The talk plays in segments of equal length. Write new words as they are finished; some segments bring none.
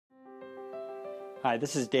Hi,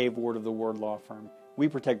 this is Dave Ward of the Ward Law Firm. We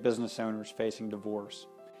protect business owners facing divorce.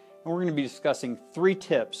 And we're going to be discussing 3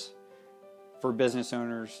 tips for business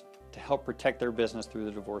owners to help protect their business through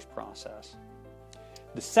the divorce process.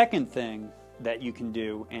 The second thing that you can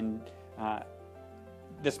do, and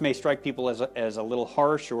this may strike people as a little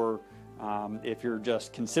harsh, or if you're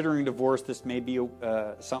just considering divorce, this may be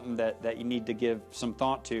something that you need to give some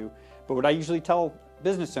thought to. But what I usually tell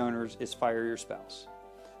business owners is fire your spouse.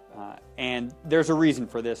 And there's a reason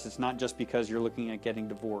for this. It's not just because you're looking at getting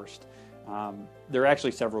divorced. There are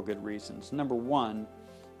actually several good reasons. Number one,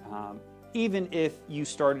 even if you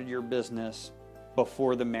started your business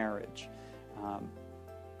before the marriage,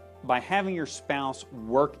 by having your spouse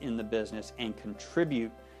work in the business and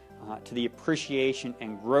contribute to the appreciation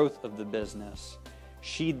and growth of the business,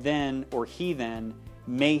 she then or he then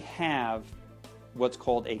may have what's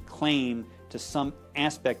called a claim to some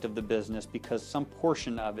aspect of the business, because some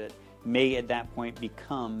portion of it may at that point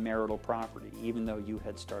become marital property, even though you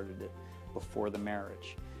had started it before the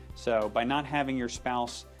marriage. So by not having your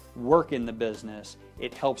spouse work in the business,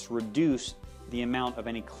 it helps reduce the amount of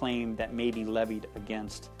any claim that may be levied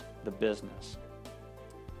against the business.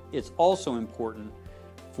 It's also important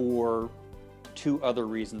for 2 other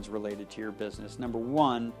reasons related to your business. Number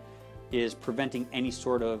one is preventing any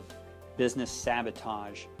sort of business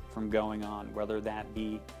sabotage from going on, whether that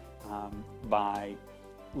be by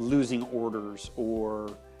losing orders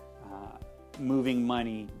or moving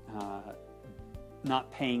money,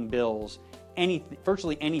 not paying bills.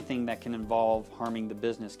 Virtually anything that can involve harming the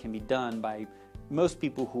business can be done by most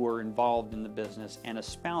people who are involved in the business, and a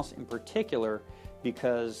spouse in particular,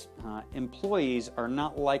 because employees are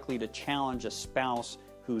not likely to challenge a spouse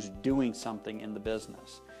who's doing something in the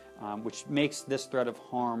business, which makes this threat of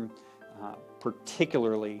harm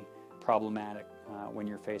particularly problematic when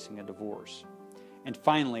you're facing a divorce. And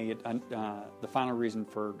finally, the final reason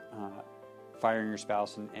for firing your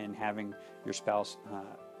spouse and having your spouse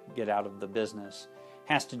get out of the business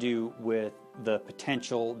has to do with the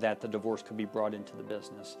potential that the divorce could be brought into the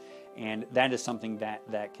business. And that is something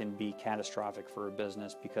that can be catastrophic for a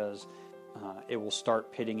business, because it will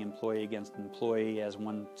start pitting employee against employee as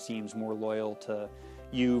one seems more loyal to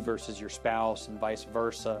you versus your spouse, and vice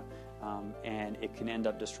versa. And it can end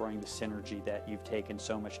up destroying the synergy that you've taken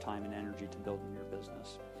so much time and energy to build in your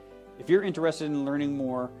business. If you're interested in learning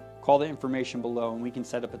more, call the information below and we can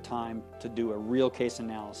set up a time to do a real case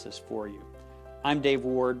analysis for you. I'm Dave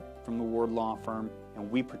Ward from the Ward Law Firm, and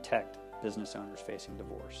we protect business owners facing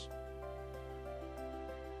divorce.